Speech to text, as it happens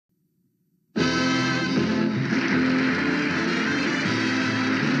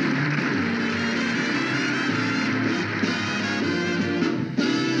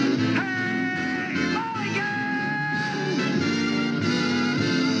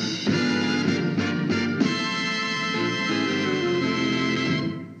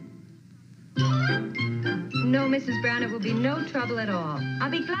Mrs. Brown, it will be no trouble at all. I'll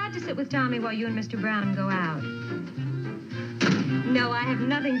be glad to sit with Tommy while you and Mr. Brown go out. No, I have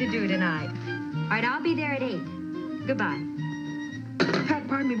nothing to do tonight. All right, I'll be there at 8. Goodbye. Pat,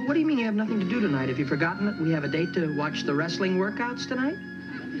 pardon me, but what do you mean you have nothing to do tonight? Have you forgotten that we have a date to watch the wrestling workouts tonight?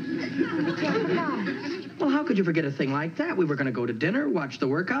 Well, how could you forget a thing like that? We were going to go to dinner, watch the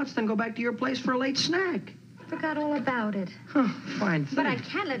workouts, then go back to your place for a late snack. Forgot all about it. Huh, fine thing. But I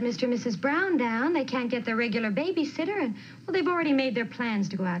can't let Mr. and Mrs. Brown down. They can't get their regular babysitter, and, well, they've already made their plans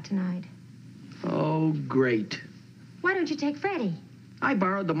to go out tonight. Oh, great. Why don't you take Freddie? I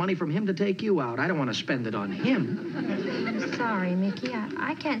borrowed the money from him to take you out. I don't want to spend it on him. I'm sorry, Mickey.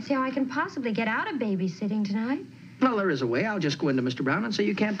 I can't see how I can possibly get out of babysitting tonight. Well, there is a way. I'll just go into Mr. Brown and say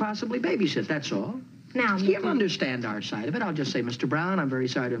you can't possibly babysit, that's all. Now, Mickey. He'll understand our side of it. I'll just say, Mr. Brown, I'm very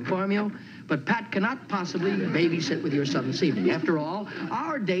sorry to inform you, but Pat cannot possibly babysit with your son this evening. After all,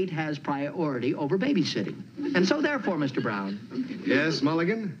 our date has priority over babysitting. And so, therefore, Mr. Brown. Yes,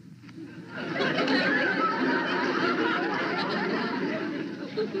 Mulligan?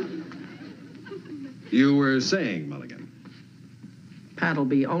 You were saying, Mulligan. Pat'll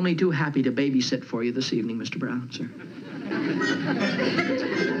be only too happy to babysit for you this evening, Mr. Brown, sir.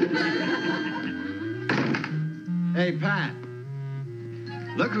 Hey, Pat.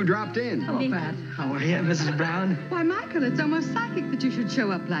 Look who dropped in. Hello, Pat. How are you, Mrs. Brown? Why, Michael, it's almost psychic that you should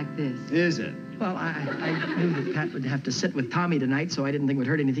show up like this. Is it? Well, I knew that Pat would have to sit with Tommy tonight, so I didn't think it would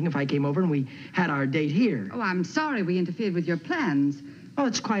hurt anything if I came over and we had our date here. Oh, I'm sorry we interfered with your plans. Oh,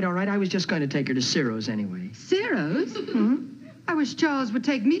 it's quite all right. I was just going to take her to Ciro's anyway. Ciro's? Hmm? I wish Charles would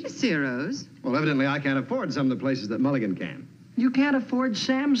take me to Ciro's. Well, evidently I can't afford some of the places that Mulligan can. You can't afford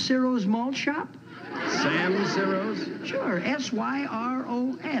Sam Ciro's malt shop? Sam Ciro's? Sure,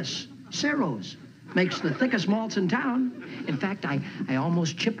 S-Y-R-O-S. Ciro's. Makes the thickest malts in town. In fact, I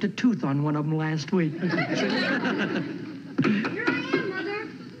almost chipped a tooth on one of them last week. Here I am, Mother.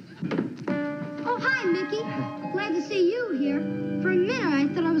 Oh, hi, Mickey. Glad to see you here. For a minute, I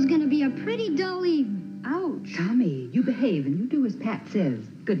thought I was going to be a pretty dull evening. Ouch. Tommy, you behave and you do as Pat says.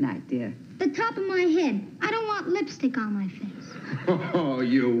 Good night, dear. The top of my head. I don't want lipstick on my face. Oh,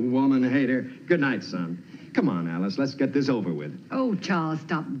 you woman hater. Good night, son. Come on, Alice. Let's get this over with. Oh, Charles,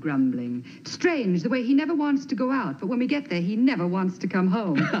 stop grumbling. Strange the way he never wants to go out, but when we get there, he never wants to come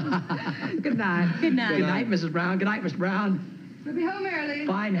home. Good night. Good night. Good night, Mrs. Brown. Good night, Mr. Brown. We'll be home early.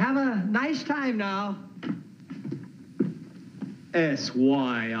 Fine. Have a nice time now.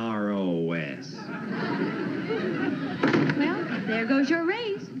 S-Y-R-O-S. Well, there goes your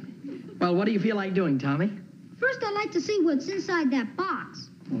raise. Well, what do you feel like doing, Tommy? First, I'd like to see what's inside that box.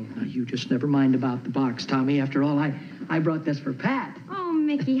 Oh, now, you just never mind about the box, Tommy. After all, I brought this for Pat. Oh,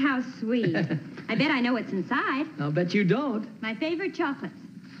 Mickey, how sweet. I bet I know what's inside. I'll bet you don't. My favorite chocolates.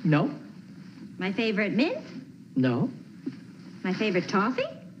 No. My favorite mint. No. My favorite toffee.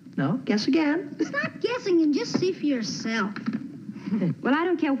 No. Guess again. Stop guessing and just see for yourself. Well, I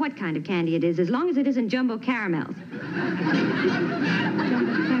don't care what kind of candy it is, as long as it isn't jumbo caramels. Jumbo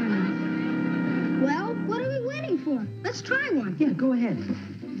caramels. Well, what are we waiting for? Let's try one. Yeah, go ahead.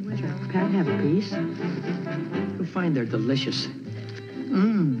 Pat, have a piece. You'll find they're delicious.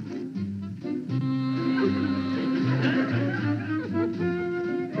 Mmm.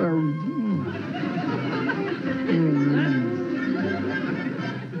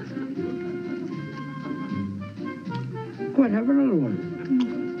 Go ahead, have another one.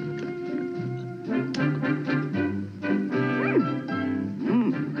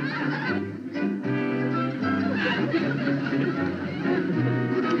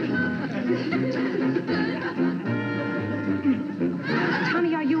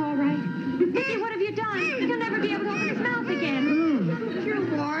 Tommy, are you all right? Mickey, what have you done? He'll never be able to open his mouth again. Chew,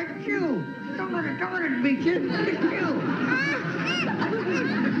 boy, chew. Don't let it beat you. Just chew.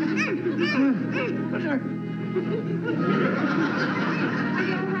 What's that? Are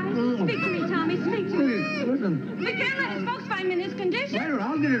you all right? Speak to me, Tommy. Speak to me. Listen. We can't let his folks find him in this condition. Later,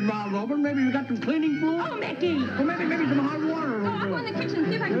 I'll get it valve open. Maybe you got some cleaning fluid? Oh, Mickey. Or maybe some hot water. Oh, I'll go in the kitchen,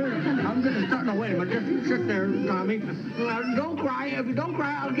 see if I can find something. I'm going to start. No, wait a minute. Just sit there, Tommy. Don't cry. If you don't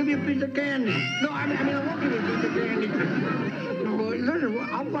cry, I'll give you a piece of candy. No, I mean, I won't give you a piece of candy. No, boy, listen,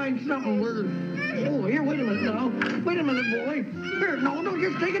 I'll find something with... Oh, here, wait a minute now. Wait a minute, boy. Here, no,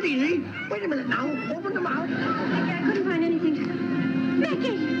 just take it easy. Wait a minute now. Open the mouth. Mickey, I couldn't find anything to...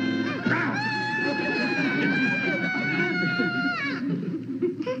 Mickey!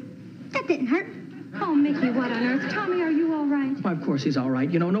 That didn't hurt. Oh, Mickey, what on earth? Tommy, are you all right? Why, of course he's all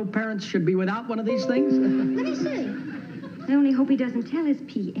right. You know, no parents should be without one of these things. Let me see. I only hope he doesn't tell his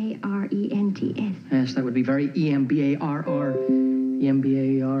Parents. Yes, that would be very EMBARR.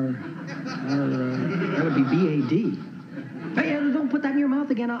 E-M-B-A-R... that would be B-A-D. Hey, don't put that in your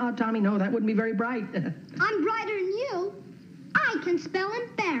mouth again, Tommy. No, that wouldn't be very bright. I'm brighter than you. I can spell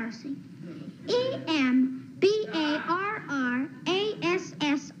embarrassing.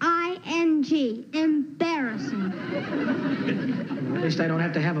 E-M-B-A-R-R-A-S-S-I-N-G. Embarrassing. At least I don't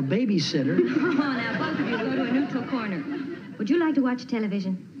have to have a babysitter. Oh, now, both of you go to a neutral corner. Would you like to watch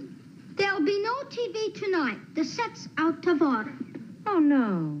television? There'll be no TV tonight. The set's out of order. Oh,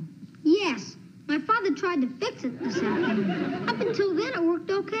 no. Yes. My father tried to fix it this afternoon. Up until then, it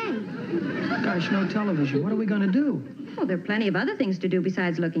worked okay. Gosh, no television. What are we going to do? Well, there are plenty of other things to do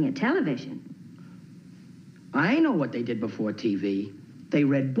besides looking at television. I know what they did before TV. They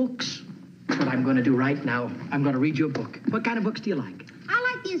read books. That's what I'm going to do right now. I'm going to read you a book. What kind of books do you like? I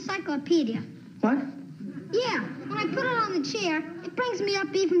like the encyclopedia. What? Yeah, when I put it on the chair, it brings me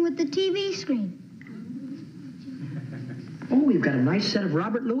up even with the TV screen. Oh, we've got a nice set of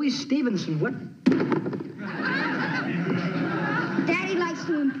Robert Louis Stevenson. What? Daddy likes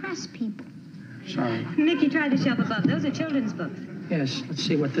to impress people. Sorry. Mickey, try the shelf above. Those are children's books. Yes, let's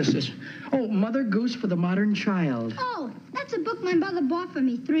see what this is. Oh, Mother Goose for the Modern Child. Oh, that's a book my mother bought for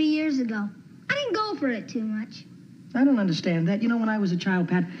me 3 years ago. I didn't go for it too much. I don't understand that. You know, when I was a child,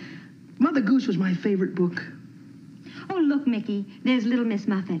 Pat, Mother Goose was my favorite book. Oh, look, Mickey. There's Little Miss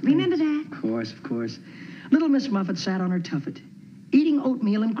Muffet. Remember that? Of course, of course. Little Miss Muffet sat on her tuffet, eating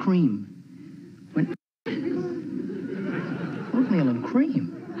oatmeal and cream. When... Oatmeal and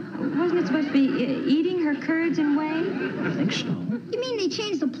cream? Wasn't it supposed to be eating her curds and whey? I think so. You mean they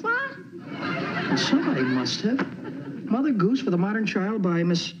changed the plot? Well, somebody must have. Mother Goose for the Modern Child by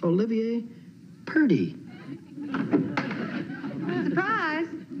Miss Olivia Purdy. Surprise.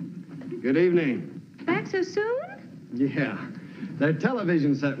 Good evening. Back so soon? Yeah. Their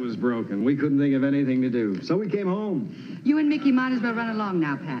television set was broken. We couldn't think of anything to do, so we came home. You and Mickey might as well run along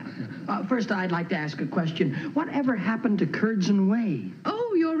now, Pat. First, I'd like to ask a question. Whatever happened to Curds and Whey?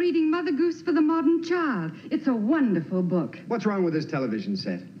 Oh, you're reading Mother Goose for the Modern Child. It's a wonderful book. What's wrong with this television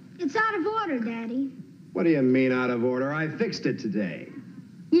set? It's out of order, Daddy. What do you mean out of order? I fixed it today.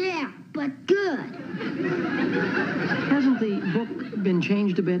 Yeah, but good. Hasn't the book been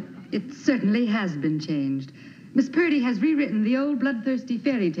changed a bit? It certainly has been changed. Miss Purdy has rewritten the old bloodthirsty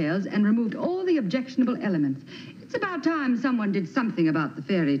fairy tales and removed all the objectionable elements. It's about time someone did something about the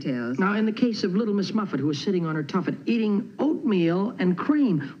fairy tales. Now, in the case of Little Miss Muffet, who was sitting on her tuffet eating oatmeal and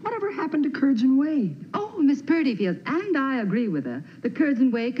cream, whatever happened to Curds and Whey? Oh, Miss Purdy feels, and I agree with her, the curds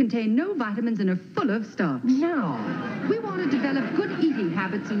and whey contain no vitamins and are full of starch. No. We want to develop good eating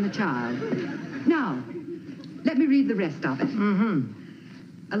habits in the child. Now, let me read the rest of it. Mm-hmm.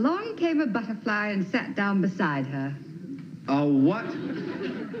 Along came a butterfly and sat down beside her. A what?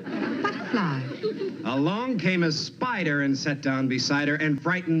 Butterfly. Along came a spider and sat down beside her and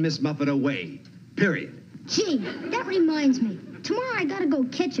frightened Miss Muffet away. Period. Gee, that reminds me. Tomorrow I gotta go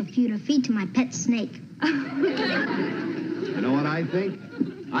catch a few to feed to my pet snake. You know what I think?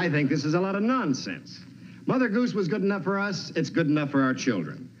 I think this is a lot of nonsense. Mother Goose was good enough for us. It's good enough for our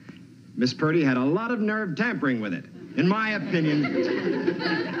children. Miss Purdy had a lot of nerve tampering with it. In my opinion,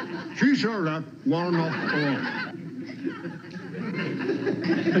 she showed up well enough alone.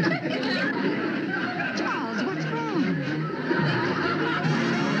 Charles, what's wrong?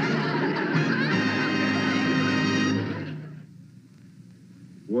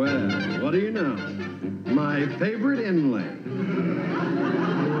 Well, what do you know? My favorite inlay.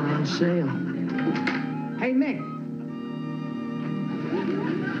 We're on sale. Hey, Mick.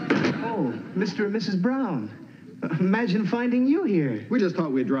 Oh, Mr. and Mrs. Brown. Imagine finding you here. We just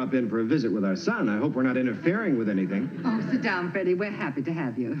thought we'd drop in for a visit with our son. I hope we're not interfering with anything. Oh, sit down, Freddie. We're happy to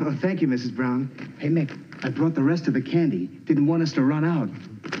have you. Oh, thank you, Mrs. Brown. Hey, Mick, I brought the rest of the candy. Didn't want us to run out.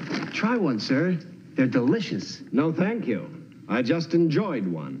 Try one, sir. They're delicious. No, thank you. I just enjoyed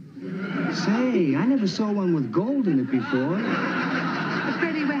one. Say, I never saw one with gold in it before.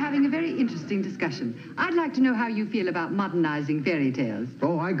 Freddie, we're having a very interesting discussion. I'd like to know how you feel about modernizing fairy tales.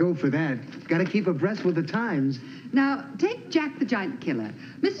 Oh, I go for that. Got to keep abreast with the times. Now, take Jack the Giant Killer.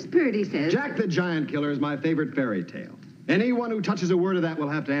 Mrs. Purdy says... Jack the Giant Killer is my favorite fairy tale. Anyone who touches a word of that will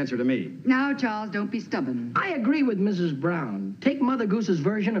have to answer to me. Now, Charles, don't be stubborn. I agree with Mrs. Brown. Take Mother Goose's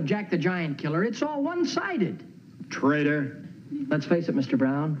version of Jack the Giant Killer. It's all one-sided. Traitor. Let's face it, Mr.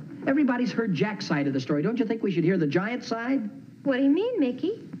 Brown. Everybody's heard Jack's side of the story. Don't you think we should hear the giant side? What do you mean,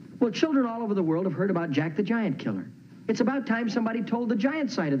 Mickey? Well, children all over the world have heard about Jack the Giant Killer. It's about time somebody told the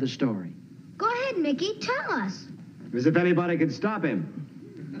giant side of the story. Go ahead, Mickey. Tell us. As if anybody could stop him.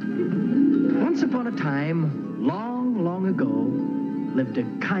 Once upon a time, long, long ago, lived a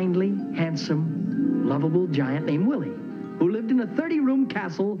kindly, handsome, lovable giant named Willie, who lived in a 30-room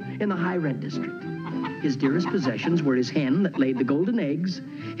castle in the high-rent district. His dearest possessions were his hen that laid the golden eggs,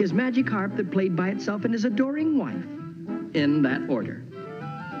 his magic harp that played by itself, and his adoring wife, in that order.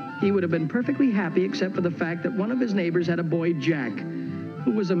 He would have been perfectly happy except for the fact that one of his neighbors had a boy, Jack,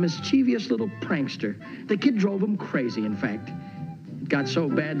 who was a mischievous little prankster. The kid drove him crazy, in fact. It got so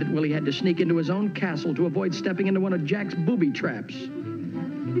bad that Willie had to sneak into his own castle to avoid stepping into one of Jack's booby traps.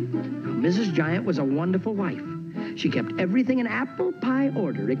 Mrs. Giant was a wonderful wife. She kept everything in apple pie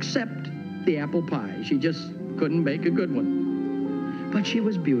order except the apple pie. She just couldn't bake a good one. But she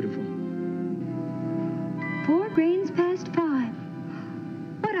was beautiful. 4 grains past 5.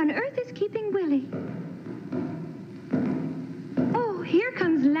 What on earth is keeping Willie? Oh, here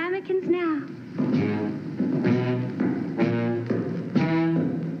comes Lamekins now.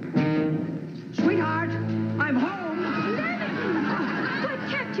 Sweetheart, I'm home. Lamekins! What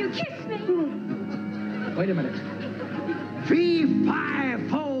kept you? Kiss me. Wait a minute. Fee-fi-fo-fum.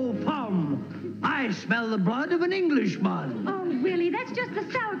 I smell the blood of an Englishman. Oh, Willie, that's just the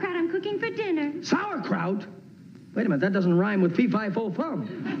sauerkraut I'm cooking for dinner. Sauerkraut? Wait a minute, that doesn't rhyme with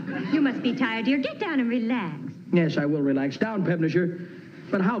fee-fi-fo-fum. You must be tired, dear. Get down and relax. Yes, I will relax. Down, Pevnisher.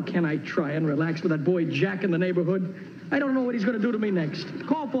 But how can I try and relax with that boy Jack in the neighborhood? I don't know what he's going to do to me next.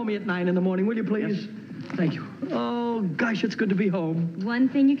 Call for me at 9 in the morning, will you, please? Yes. Thank you. Oh, gosh, it's good to be home. One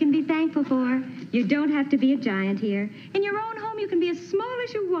thing you can be thankful for. You don't have to be a giant here. In your own home, you can be as small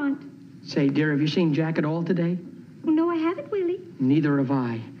as you want. Say, dear, have you seen Jack at all today? Oh, no, I haven't, Willie. Neither have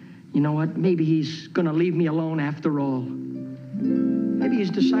I. You know what? Maybe he's going to leave me alone after all. Maybe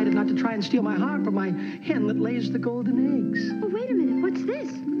he's decided not to try and steal my harp or my hen that lays the golden eggs. Oh, wait a minute. What's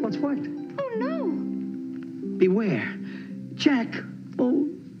this? What's what? Oh, no. Beware. Jack. Oh,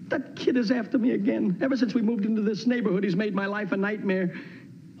 that kid is after me again. Ever since we moved into this neighborhood, he's made my life a nightmare.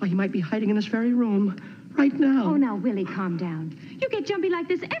 Why, he might be hiding in this very room right now. Oh, now, Willie, calm down. You get jumpy like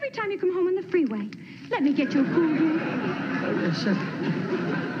this every time you come home on the freeway. Let me get you a cool drink. Yes,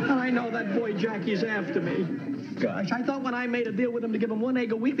 I know that boy Jackie's after me. Gosh, I thought when I made a deal with him to give him 1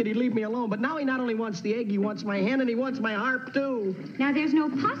 egg a week that he'd leave me alone. But now he not only wants the egg, he wants my hen and he wants my harp, too. Now, there's no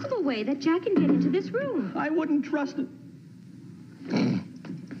possible way that Jack can get into this room. I wouldn't trust it.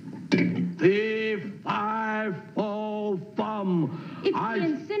 Fee-fi-fo-fum. It's the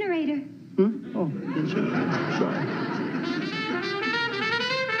incinerator. Hmm? Oh, incinerator. Sorry.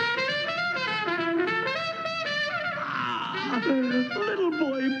 Little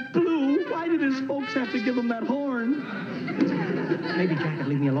boy Blue, why did his folks have to give him that horn? Maybe Jack would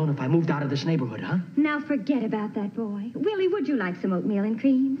leave me alone if I moved out of this neighborhood, huh? Now forget about that boy. Willie, would you like some oatmeal and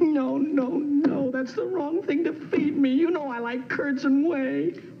cream? No. That's the wrong thing to feed me. You know I like curds and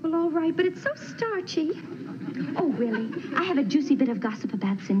whey. Well, all right, but it's so starchy. Oh, Willie, I have a juicy bit of gossip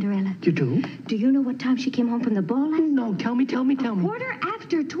about Cinderella. You do? Do you know what time she came home from the ball last night? No, tell me.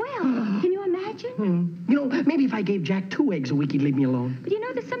 12:15. Can you imagine? You know, maybe if I gave Jack 2 eggs a week, he'd leave me alone. But you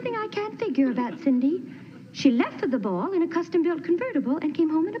know, there's something I can't figure about Cindy. She left for the ball in a custom-built convertible and came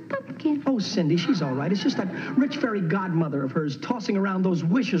home in a pumpkin. Oh, Cindy, she's all right. It's just that rich fairy godmother of hers tossing around those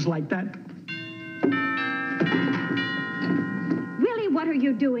wishes like that. Willie, what are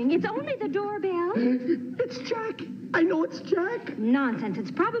you doing? It's only the doorbell. It's Jack. I know it's Jack. Nonsense.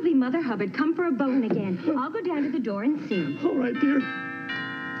 It's probably Mother Hubbard come for a bone again. I'll go down to the door and see. All right, dear.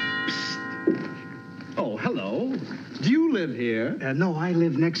 Oh, hello. Do you live here? No, I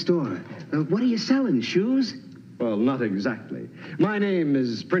live next door. What are you selling, shoes? Well, not exactly. My name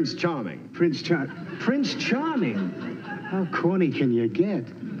is Prince Charming. Prince Charming? How corny can you get?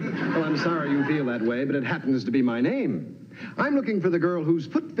 Well, I'm sorry you feel that way, but it happens to be my name. I'm looking for the girl whose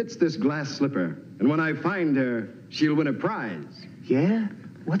foot fits this glass slipper. And when I find her, she'll win a prize. Yeah?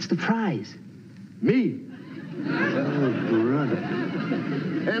 What's the prize? Me. Oh, brother.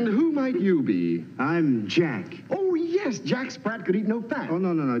 And who might you be? I'm Jack. Oh, yes, Jack Sprat could eat no fat. Oh,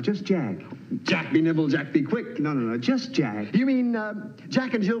 no, just Jack. Jack be nimble, Jack be quick. No, just Jack. You mean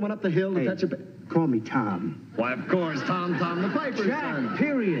Jack and Jill went up the hill to Hey, fetch a... call me Tom. Why, of course, Tom the Piper's Jack, son.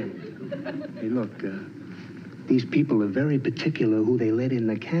 period. Hey, look, these people are very particular who they let in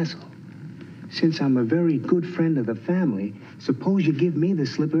the castle. Since I'm a very good friend of the family, suppose you give me the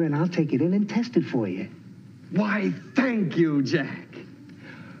slipper and I'll take it in and test it for you. Why, thank you, Jack.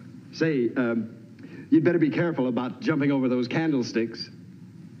 Say, you'd better be careful about jumping over those candlesticks.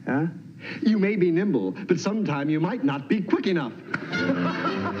 Huh? You may be nimble, but sometime you might not be quick enough.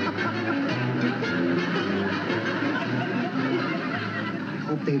 I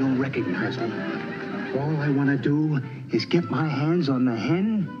hope they don't recognize me. All I want to do is get my hands on the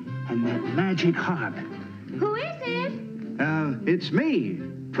hen and that magic harp. Who is it? It's me,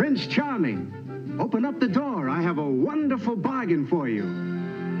 Prince Charming. Open up the door. I have a wonderful bargain for you.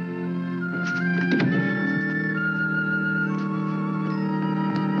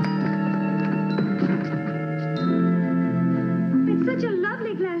 It's such a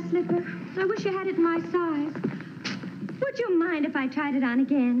lovely glass slipper. I wish you had it my size. Would you mind if I tried it on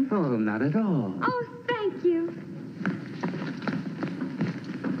again? Oh, not at all. Oh, thank you.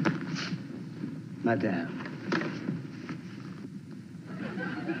 Madame.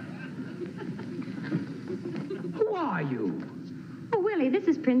 Who are you? Oh, Willie, this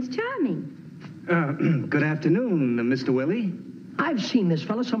is Prince Charming. Good afternoon, Mr. Willie. I've seen this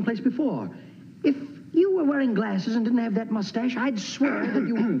fellow someplace before. If you were wearing glasses and didn't have that mustache, I'd swear that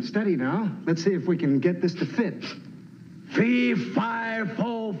you... Steady now. Let's see if we can get this to fit. Fee, fi,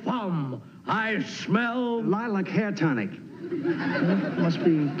 fo, fum. I smell... Lilac hair tonic. Must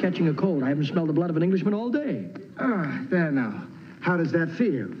be catching a cold. I haven't smelled the blood of an Englishman all day. There now. How does that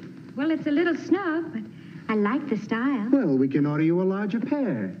feel? Well, it's a little snug, but I like the style. Well, we can order you a larger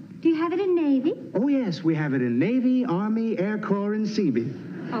pair. Do you have it in navy? Oh, yes, we have it in Navy, Army, Air Corps, and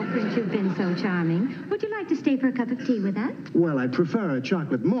Seabeam. Oh, Prince, you've been so charming. Would you like to stay for a cup of tea with us? Well, I prefer a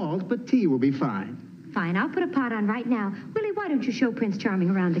chocolate malt, but tea will be fine. Fine, I'll put a pot on right now. Willie, why don't you show Prince Charming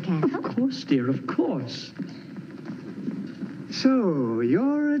around the castle? Of course, dear, of course. So,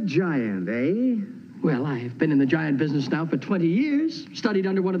 you're a giant, eh? Well, I've been in the giant business now for 20 years. Studied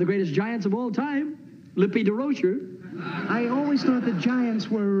under one of the greatest giants of all time, Lippy de Rocher. I always thought the giants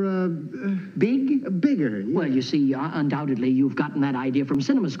were, bigger. Well, you see, undoubtedly, you've gotten that idea from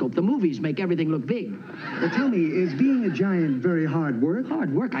CinemaScope. The movies make everything look big. Well, tell me, is being a giant very hard work?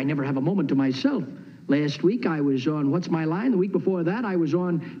 Hard work? I never have a moment to myself. Last week, I was on What's My Line? The week before that, I was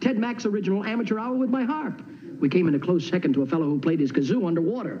on Ted Mack's original Amateur Hour with my harp. We came in a close second to a fellow who played his kazoo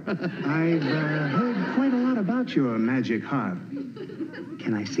underwater. I've heard quite a lot about your magic harp.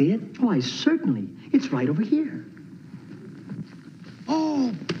 Can I see it? Why, certainly. It's right over here.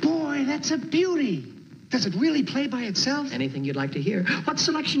 Oh, boy, that's a beauty. Does it really play by itself? Anything you'd like to hear. What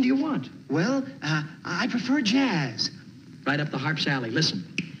selection do you want? Well, I prefer jazz. Right up the harp's alley. Listen.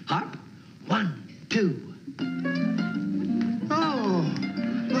 Harp. 1, 2. Oh,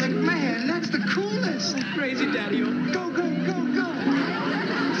 like, man, that's the coolest. Crazy, Daddy-o. Go, go, go, go.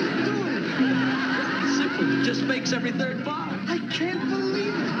 Do it. Simple. Just makes every third bar. I can't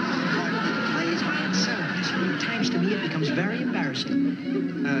believe it. It plays by itself. So many times to me it becomes very embarrassing.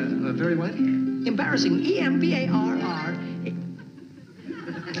 Very what? Embarrassing. E-M-B-A-R-R.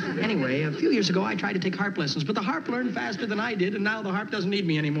 Anyway, a few years ago, I tried to take harp lessons, but the harp learned faster than I did, and now the harp doesn't need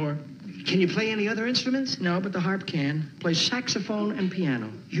me anymore. Can you play any other instruments? No, but the harp can. Plays saxophone and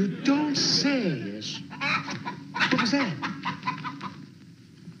piano. You don't say. Yes. What was that?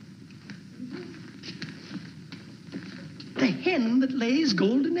 The hen that lays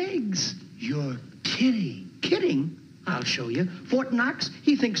golden eggs. You're kidding. Kidding? I'll show you. Fort Knox,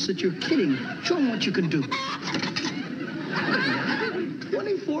 he thinks that you're kidding. Show him what you can do.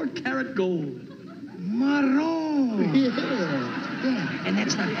 24-karat gold. Marron. Yeah, and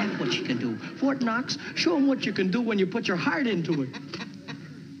that's not half what you can do. Fort Knox, show him what you can do when you put your heart into it.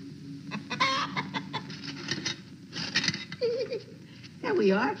 There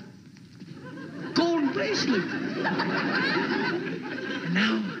we are. Gold bracelet. And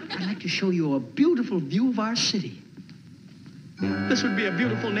now, I'd like to show you a beautiful view of our city. This would be a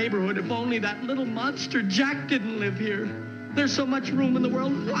beautiful neighborhood if only that little monster Jack didn't live here. There's so much room in the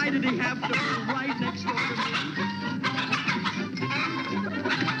world. Why did he have to be right next door to me?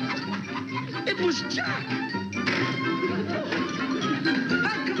 It was Jack.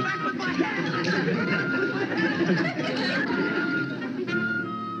 I'll come back with my hand.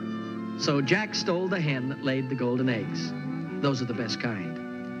 So Jack stole the hen that laid the golden eggs. Those are the best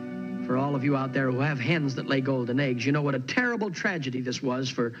kind. For all of you out there who have hens that lay golden eggs, you know what a terrible tragedy this was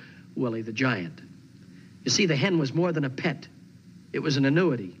for Willie the Giant. You see, the hen was more than a pet. It was an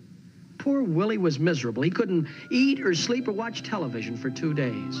annuity. Poor Willie was miserable. He couldn't eat or sleep or watch television for 2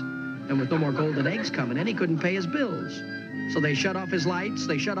 days. And with no more golden eggs coming in, he couldn't pay his bills. So they shut off his lights,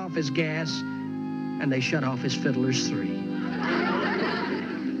 they shut off his gas, and they shut off his Fiddler's 3.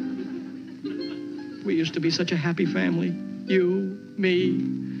 We used to be such a happy family. You, me,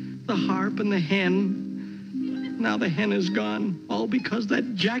 the harp and the hen. Now the hen is gone, all because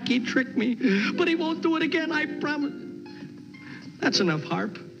that Jackie tricked me. But he won't do it again, I promise. That's enough,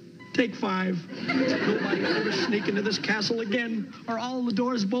 harp. Take 5. Nobody will ever sneak into this castle again, or all the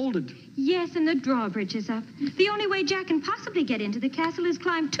doors bolted. Yes, and the drawbridge is up. The only way Jack can possibly get into the castle is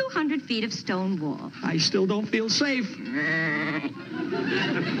climb 200 feet of stone wall. I still don't feel safe.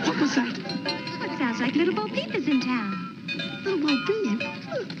 What was that? Well, it sounds like Little Bo Peep is in town. Little Bo Peep?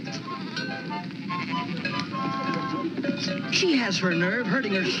 She has her nerve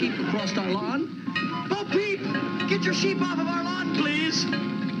herding her sheep across our lawn. Bo Peep, get your sheep off of our lawn, please.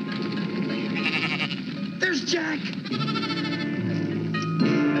 There's Jack.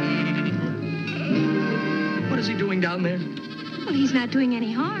 What is he doing down there? Well, he's not doing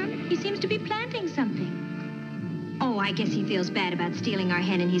any harm. He seems to be planting something. Oh, I guess he feels bad about stealing our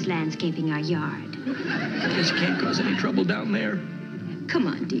hen and he's landscaping our yard. I guess he can't cause any trouble down there. Come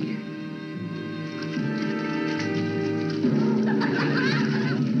on, dear.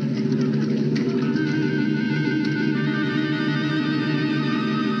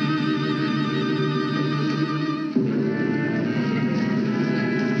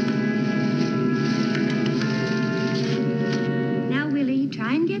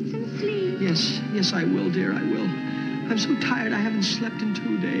 Yes, I will, dear, I will. I'm so tired I haven't slept in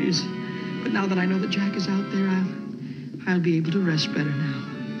 2 days. But now that I know that Jack is out there, I'll be able to rest better now.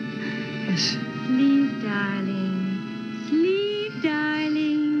 Yes. Sleep, darling. Sleep,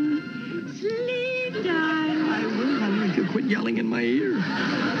 darling. Sleep, darling. I will, honey, if you'll quit yelling in my ear.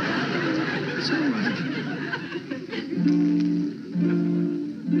 It's all right.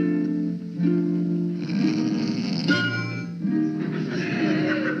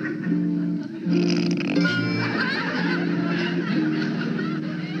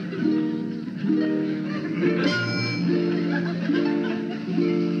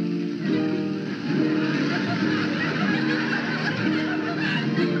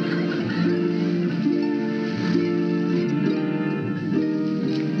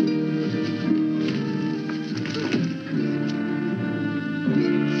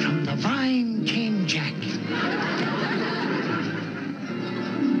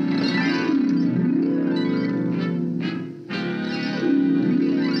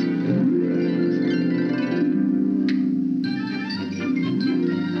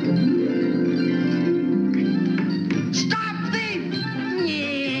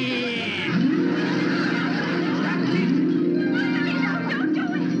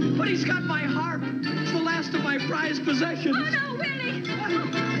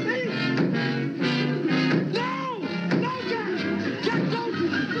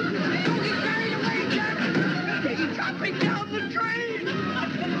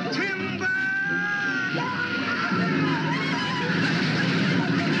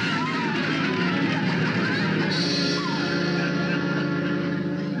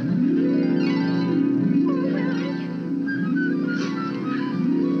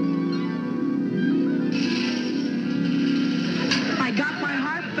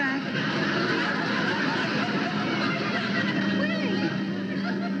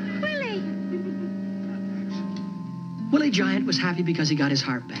 Giant was happy because he got his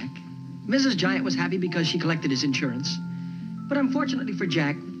harp back. Mrs. Giant was happy because she collected his insurance. But unfortunately for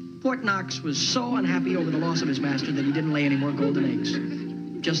Jack, Fort Knox was so unhappy over the loss of his master that he didn't lay any more golden eggs.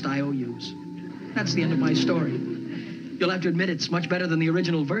 Just IOUs. That's the end of my story. You'll have to admit it's much better than the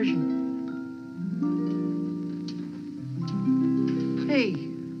original version. Hey,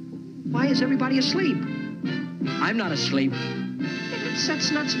 why is everybody asleep? I'm not asleep.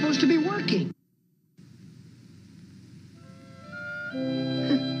 That's not supposed to be working.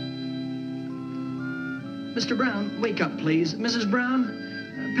 Mr. Brown, wake up, please. Mrs. Brown,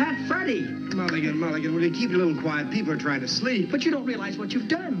 Pat Freddy. Mulligan, will you keep it a little quiet? People are trying to sleep. But you don't realize what you've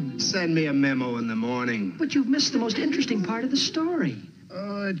done. Send me a memo in the morning. But you've missed the most interesting part of the story.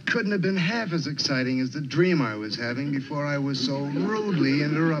 Oh, it couldn't have been half as exciting as the dream I was having before I was so rudely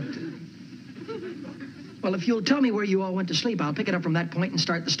interrupted. Well, if you'll tell me where you all went to sleep, I'll pick it up from that point and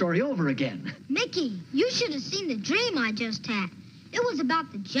start the story over again. Mickey, you should have seen the dream I just had. It was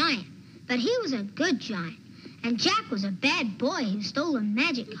about the giant, but he was a good giant. And Jack was a bad boy who stole a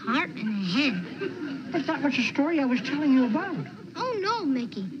magic harp and a hen. But that was the story I was telling you about. Oh, no,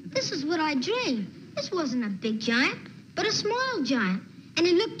 Mickey. This is what I dreamed. This wasn't a big giant, but a small giant. And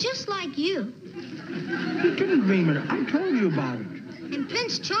he looked just like you. You didn't dream it. I told you about it. And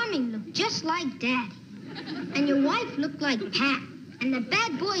Prince Charming looked just like Daddy. And your wife looked like Pat. And the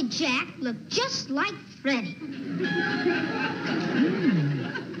bad boy Jack looked just like Freddy.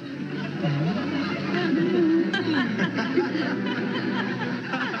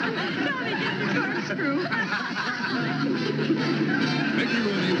 Mickey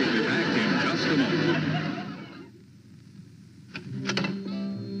Rooney will be back in just a moment.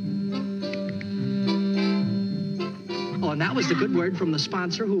 Oh, and that was the good word from the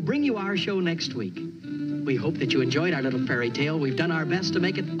sponsor who'll bring you our show next week. We hope that you enjoyed our little fairy tale. We've done our best to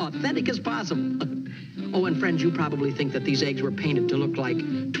make it authentic as possible. Oh, and friends, you probably think that these eggs were painted to look like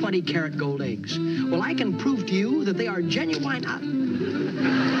 20-karat gold eggs. Well, I can prove to you that they are genuine. Live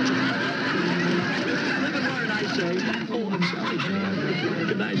and learn, I say. Oh, I'm sorry.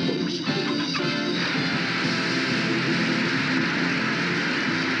 Good night, folks.